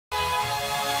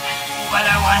What a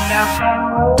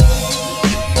wonderful.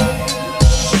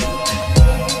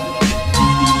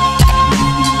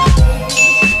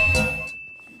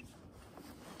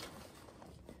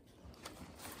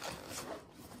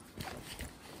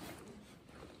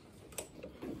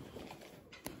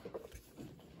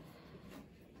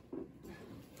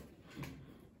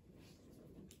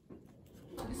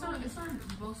 It's on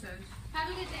both sides. Have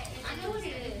a good day. I know what it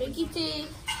is. Mickey T.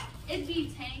 It'd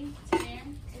be Tang.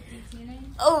 Tan. It'd be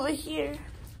Tang. Over here.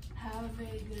 Have a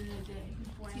good day.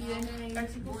 Buenos.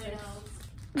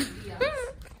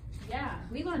 Yeah,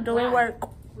 we learned Doing that. work.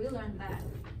 We learned that.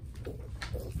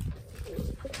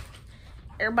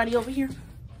 Everybody over here.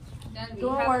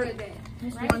 Doing Have a work. good day.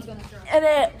 This one's gonna drop. And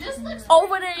then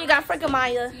over there you got freaking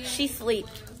Maya. She sleep.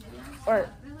 Or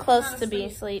close to being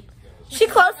asleep. She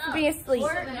close to being asleep.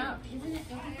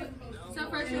 So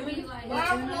first would be like.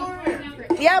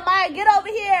 Yeah, Maya, get over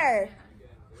here.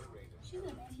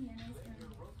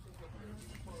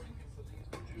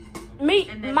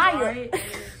 Meet Maya.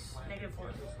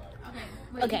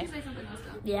 Okay.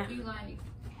 Yeah. Be like,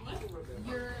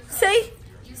 you're.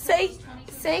 Say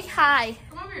hi.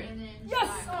 Come over here. And then. Yes.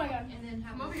 Oh my god. And then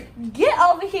have over here. Get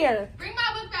over here. Bring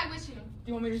my book bag with you. Do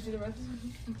you want me to just do the rest?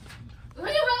 Who you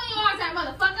rolling your arms at,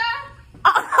 motherfucker?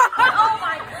 Oh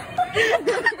my.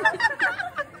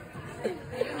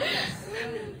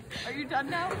 Are you done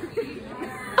now?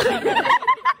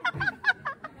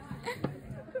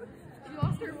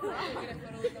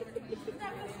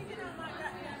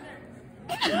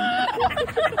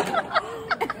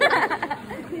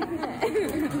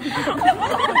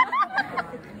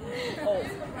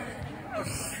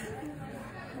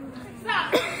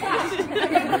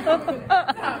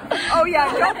 Oh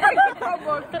yeah, don't break the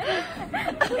Chromebook.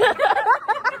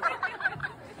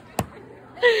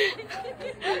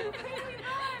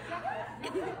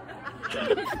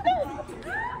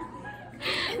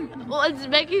 What's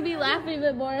making me laugh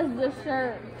even more is the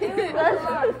shirt.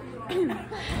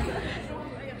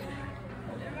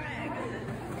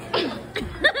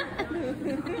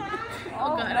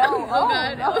 Oh god. Oh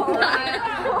god. Oh god.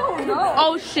 Oh no.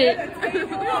 Oh shit. Hey,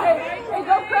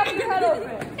 go crack your head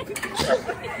open.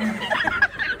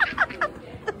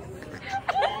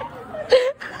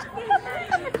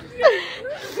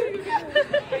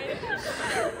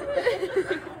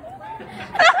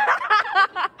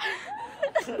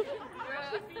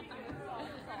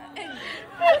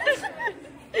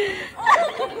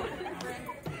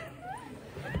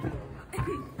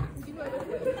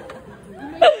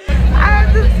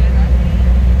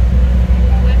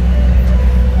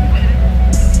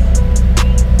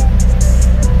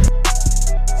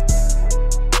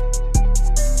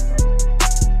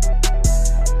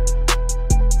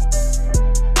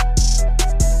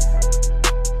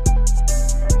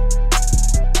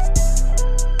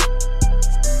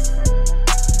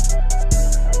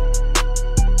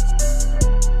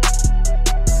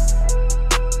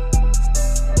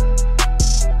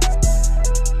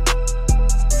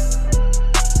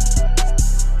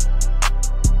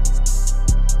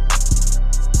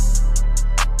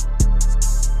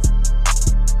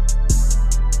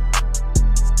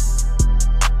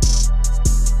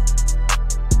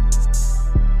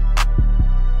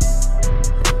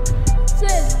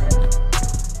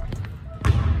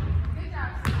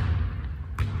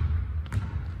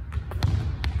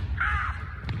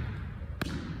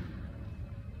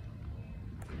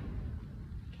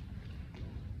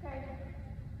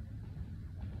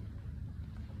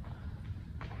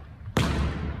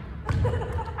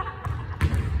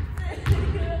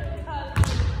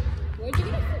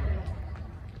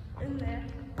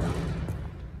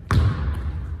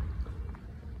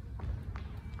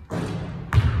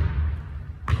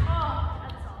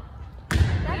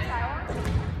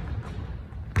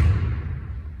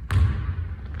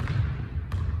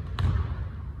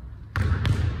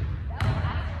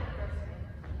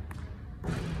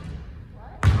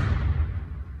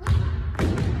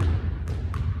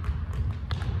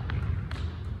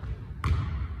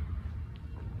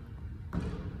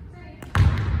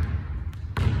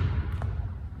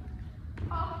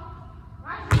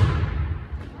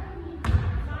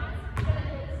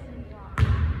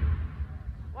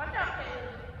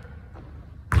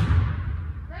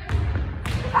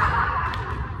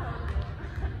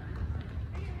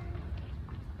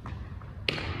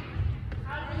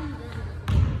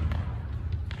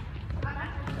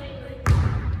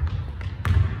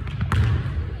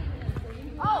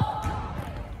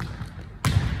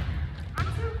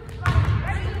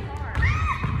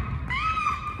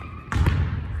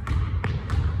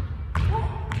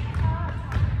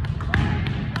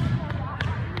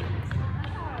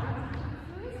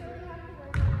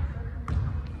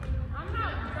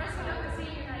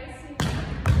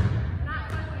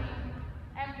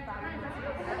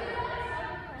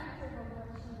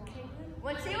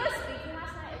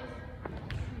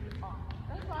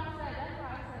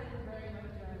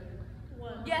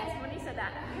 Yes, when he said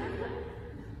that.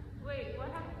 Wait, what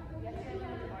happened? Yesterday we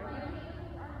had a party.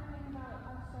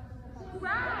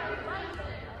 Right.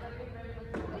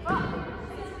 Oh,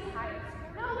 she's tired.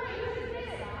 No, wait, you did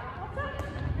it. What's up? You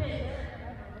did it.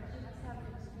 She must have an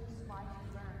excuse why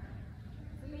she's learning.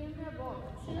 So me and her both.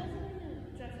 She doesn't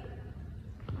even dress up.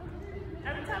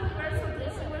 Every time we wear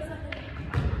something, she wears something.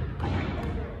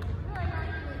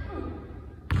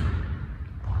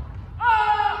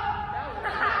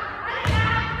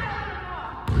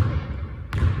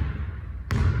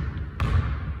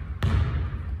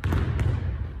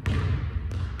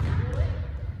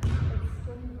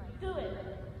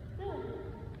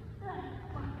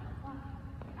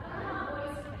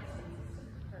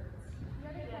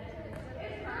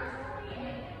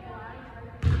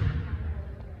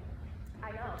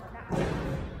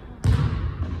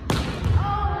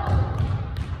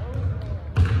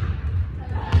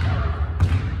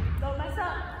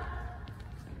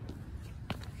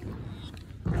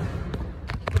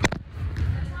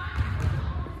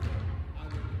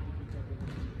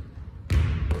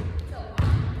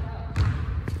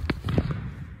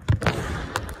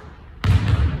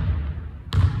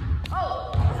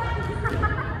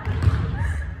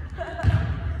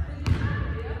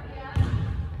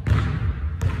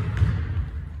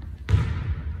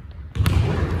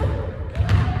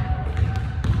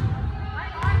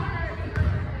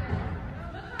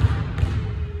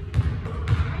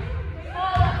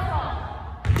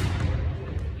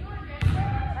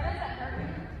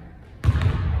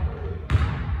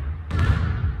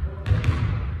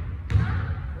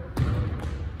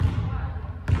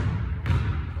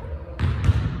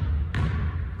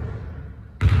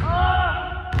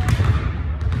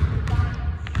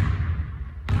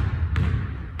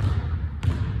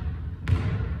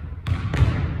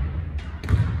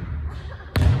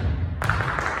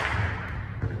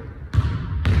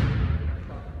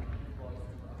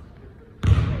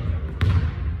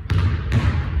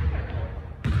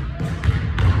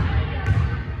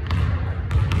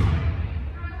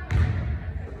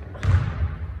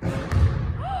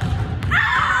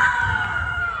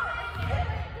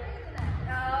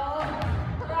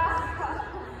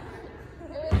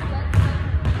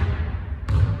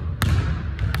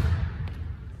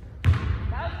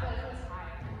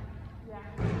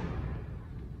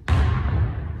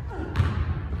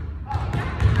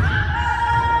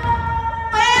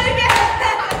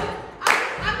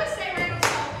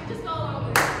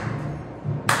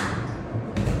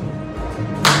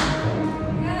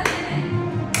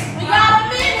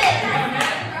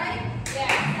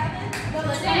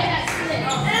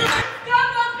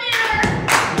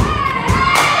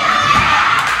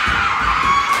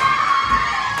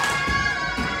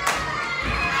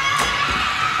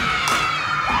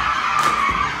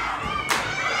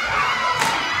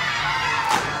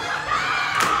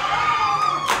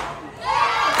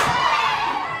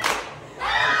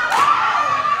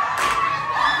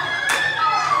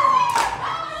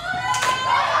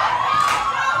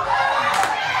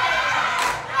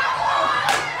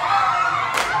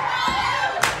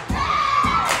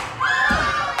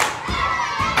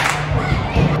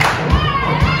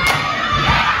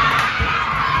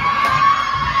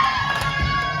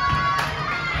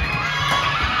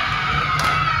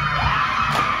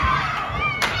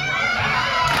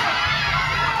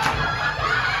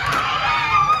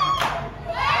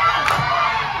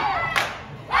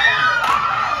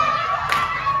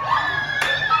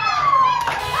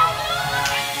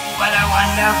 What a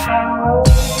wonderful